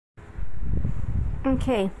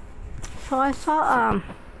Okay, so I saw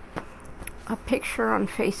a picture on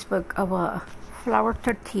Facebook of a flour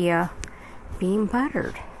tortilla being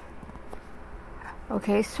buttered.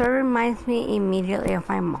 Okay, so it reminds me immediately of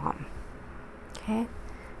my mom. Okay,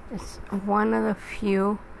 it's one of the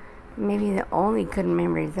few, maybe the only good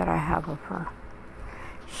memories that I have of her.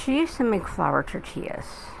 She used to make flour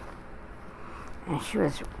tortillas, and she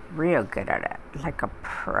was real good at it, like a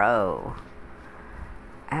pro.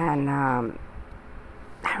 And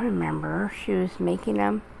I remember she was making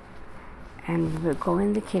them, and we would go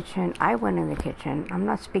in the kitchen. I went in the kitchen. I'm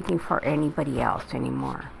not speaking for anybody else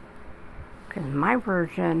anymore, because my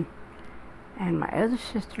version and my other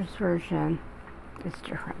sister's version is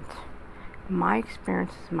different. My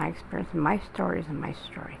experience is my experience. My story is my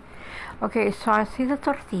story. Okay, so I see the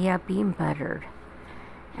tortilla being buttered,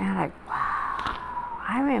 and I'm like, wow.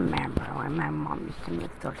 I remember when my mom used to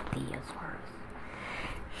make tortillas for us.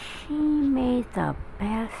 She made the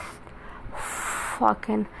best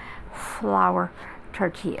fucking flour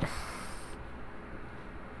tortillas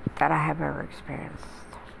that I have ever experienced.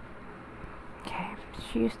 Okay,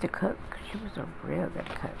 she used to cook. She was a real good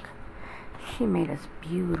cook. She made us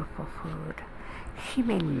beautiful food. She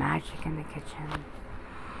made magic in the kitchen.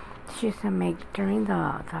 She used to make during the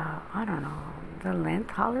I don't know, the Lent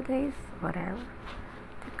holidays, whatever,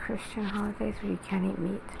 the Christian holidays where you can't eat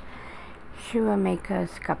meat. She would make us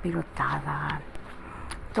capirotada,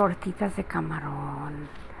 tortitas de camarón.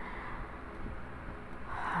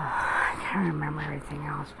 I can't remember everything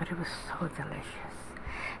else, but it was so delicious.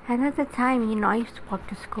 And at the time, I used to walk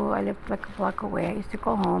to school. I lived like a block away. I used to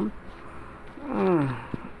go home.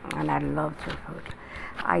 And I loved her food.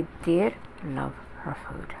 I did love her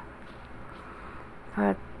food.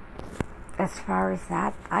 But as far as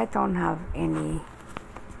that, I don't have any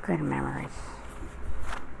good memories.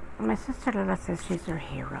 My sister Lila says she's her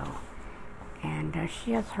hero, and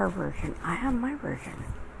she has her version. I have my version.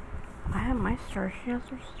 I have my story. She has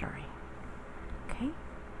her story. Okay?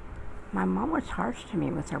 My mom was harsh to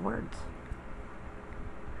me with her words.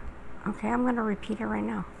 Okay, I'm going to repeat it right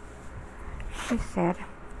now. She said,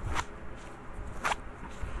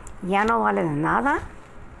 "Ya no vales nada."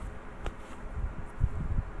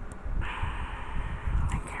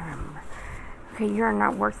 I can't remember. Okay, you're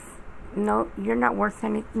not worth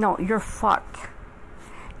any. No, you're fucked.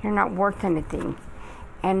 You're not worth anything,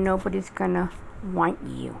 and nobody's gonna want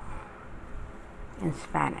you. In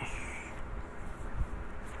Spanish.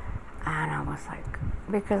 And I was like,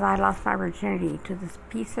 because I lost my virginity to this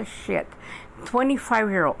piece of shit,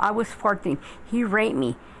 25-year-old. I was 14. He raped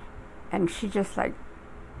me, and she just like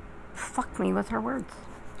fucked me with her words.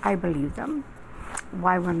 I believed them.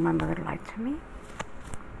 Why wouldn't my mother lie to me?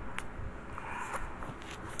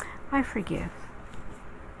 I forgive.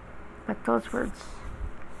 But those words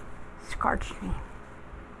scorched me.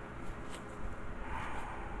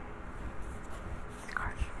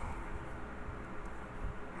 Scorched me.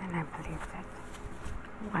 And I believed it.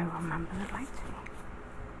 Why would my mother lie to me?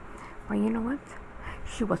 Well, you know what?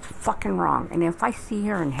 She was fucking wrong. And if I see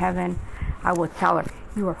her in heaven, I will tell her,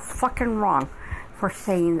 you are fucking wrong for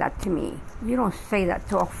saying that to me. You don't say that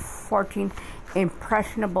to a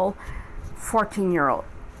impressionable 14-year-old.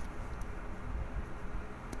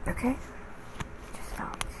 Okay? Just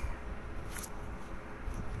don't.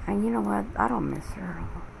 And you know what? I don't miss her.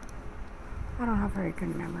 I don't have very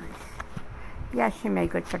good memories. Yeah, she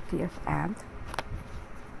made good tortillas, and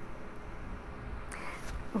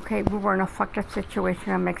okay, we were in a fucked up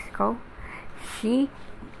situation in Mexico. She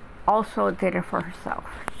also did it for herself.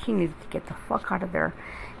 She needed to get the fuck out of there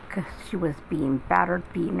because she was being battered,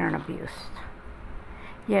 beaten, and abused.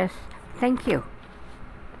 Yes, thank you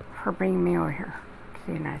for bringing me over here to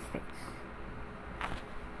the United States.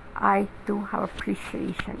 I do have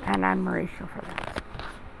appreciation and admiration for that.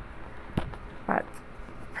 But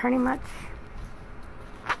pretty much,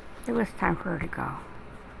 it was time for her to go.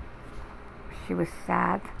 She was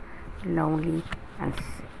sad, lonely, and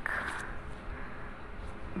sick.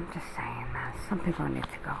 I'm just saying, man, some people need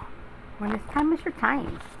to go. When it's time, it's your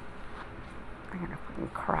time. I'm gonna fucking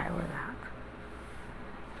cry over that.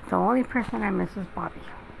 The only person I miss is Bobby.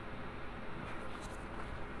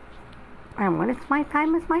 And when it's my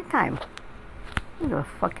time, it's my time. I don't give a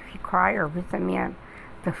fuck if you cry or visit me at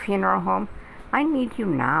the funeral home. I need you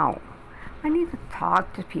now. I need to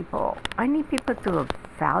talk to people. I need people to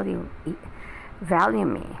value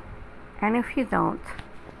me. And if you don't,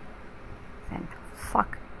 then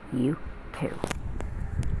fuck you too.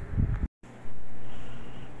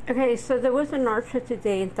 Okay, so there was an art show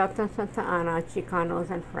today in Tata Santa Ana, Chicanos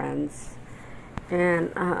and Friends.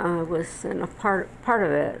 And I was in a part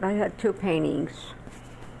of it. I had two paintings.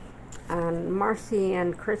 And Marcy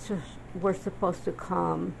and Chris were supposed to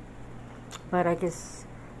come, but I guess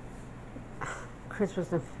Chris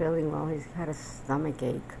wasn't feeling well. He's had a stomach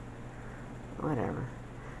ache. Whatever.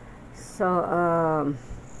 So,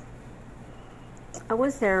 I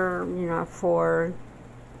was there, at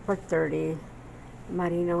 4:30.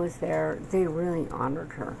 Marina was there. They really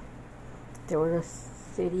honored her. There was a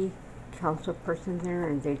city council person there,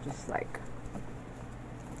 and they just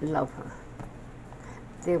love her.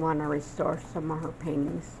 They want to restore some of her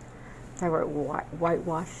paintings that were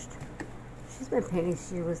whitewashed. She's been painting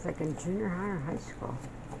since she was in junior high or high school.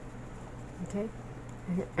 Okay?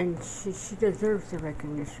 And she deserves the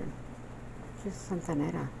recognition. She's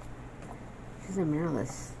Santanera. She's a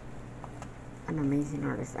muralist. An amazing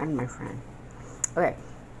artist. And my friend. Okay.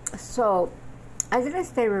 So, I didn't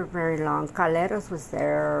stay very long. Caleros was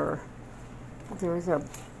there. There was a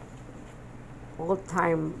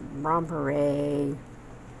old-time Ron Beret.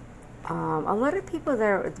 A lot of people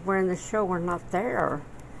that were in the show were not there,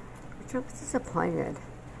 which I was disappointed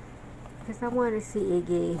because I wanted to see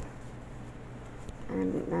Iggy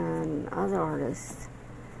and other artists.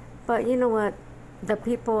 But you know what? The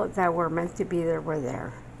people that were meant to be there were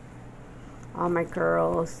there. All my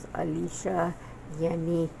girls, Alicia,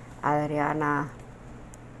 Jenny, Adriana,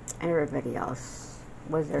 everybody else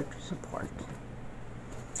was there to support.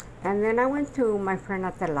 And then I went to my friend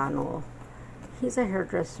Atelano. He's a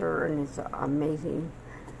hairdresser and he's an amazing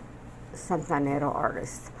Santanero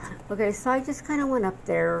artist. Okay, so I just kind of went up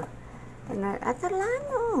there and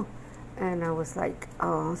Atelano. And I was like,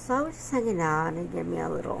 oh, so I was just hanging out and he gave me a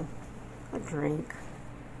drink,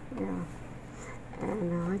 And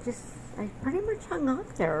I pretty much hung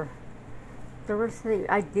out there. The rest of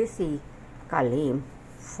the, I did see Kalim.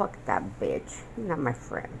 Fuck that bitch. He's not my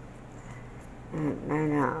friend.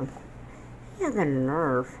 And he had the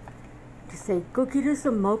nerve to say, go get us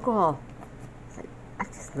some alcohol. I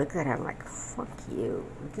just looked at him like, fuck you.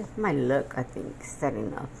 Just my look, I think, said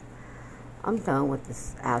enough. I'm done with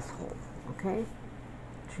this asshole, okay?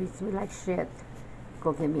 Treats me like shit.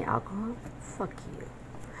 Go get me alcohol? Fuck you.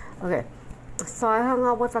 Okay, so I hung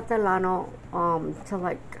out with Atelano till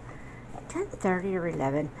 10:30 or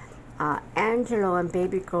 11. Angelo and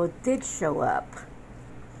Baby Girl did show up.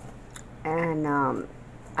 And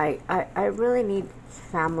I really need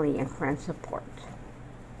family and friend support.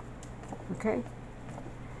 Okay?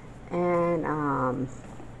 And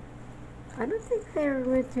I don't think they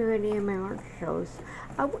went to any of my art shows.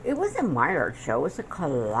 It wasn't my art show. It was a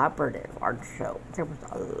collaborative art show. There was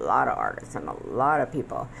a lot of artists and a lot of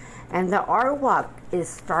people. And the art walk is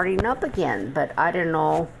starting up again, but I don't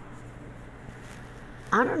know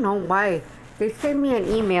why. They sent me an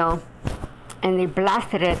email and they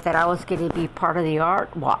blasted it that I was going to be part of the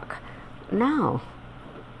art walk. No.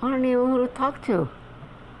 I don't even know who to talk to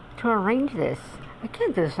arrange this. I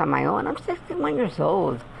can't do this on my own. I'm 61 years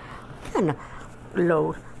old. I'm going to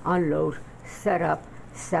load, unload, set up,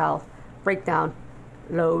 sell, break down,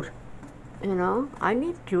 load. I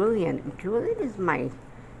need Julian. Julian is my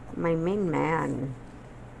main man.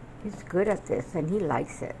 He's good at this and he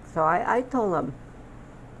likes it. So I told him,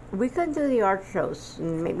 we can do the art shows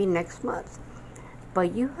maybe next month.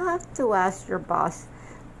 But you have to ask your boss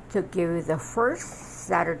to give you the first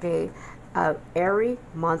Saturday of every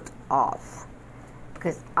month off.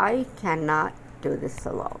 Because I cannot do this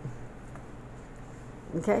alone.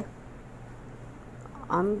 Okay?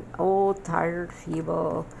 I'm old, tired,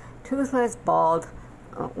 feeble, toothless, bald,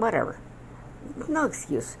 whatever. No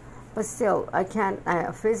excuse. But still, I can't,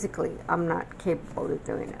 physically, I'm not capable of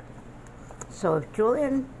doing it. So if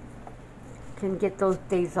Julian can get those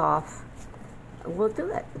days off, we'll do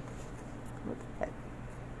it.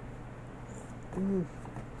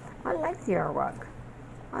 I like the art walk.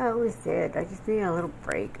 I always did. I just needed a little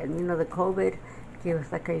break. And the COVID gave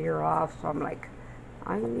us a year off. So I'm like,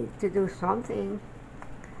 I need to do something.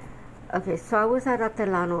 Okay, so I was at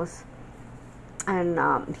Atelano's. And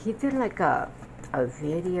he did a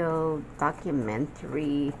video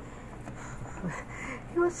documentary.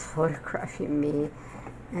 He was photographing me.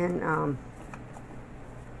 And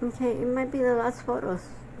okay, it might be the last photos,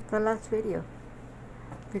 the last video.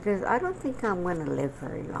 Because I don't think I'm going to live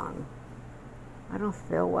very long. I don't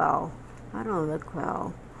feel well. I don't look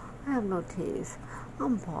well. I have no teeth.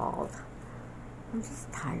 I'm bald. I'm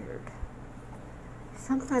just tired.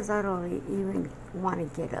 Sometimes I don't even want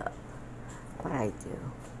to get up. But I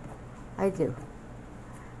do. I do.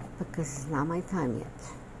 Because it's not my time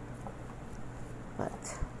yet.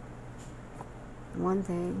 But one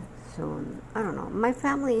day, soon, I don't know. My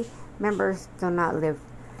family members do not live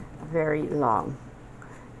very long.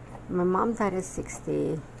 My mom died at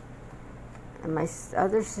 60, And my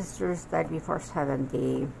other sisters died before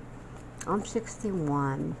 70. I'm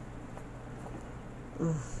 61.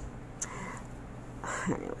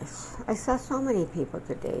 Anyways, I saw so many people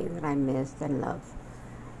today that I missed and loved.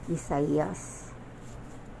 Isaias.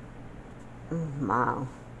 Wow.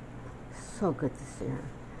 So good to see her.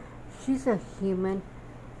 She's a human.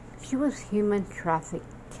 She was human trafficked,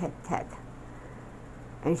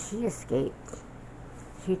 and she escaped.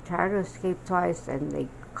 She tried to escape twice, and they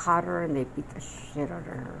caught her and they beat the shit out of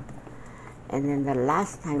her. And then the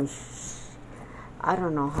last time, I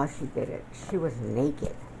don't know how she did it. She was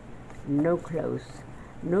naked, no clothes,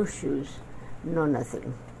 no shoes, no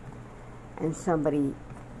nothing. And somebody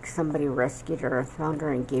rescued her, found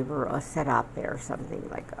her, and gave her a serape or something,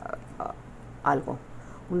 like algo,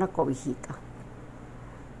 una cobijita.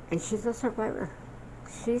 And she's a survivor.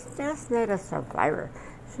 She's just not a survivor.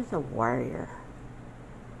 She's a warrior.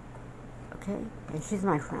 Okay? And she's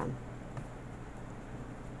my friend.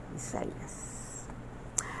 Yes.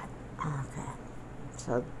 Okay.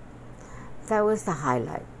 So that was the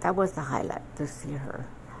highlight. To see her.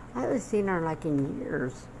 I haven't seen her like in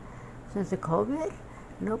years. Since the COVID,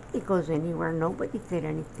 nobody goes anywhere. Nobody did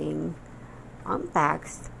anything. I'm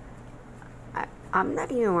vaxxed. I'm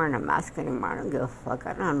not even wearing a mask anymore. I don't give a fuck.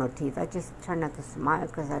 I don't have no teeth. I just try not to smile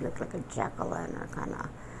because I look like a jack-o'-lantern, kind of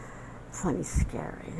funny, scary.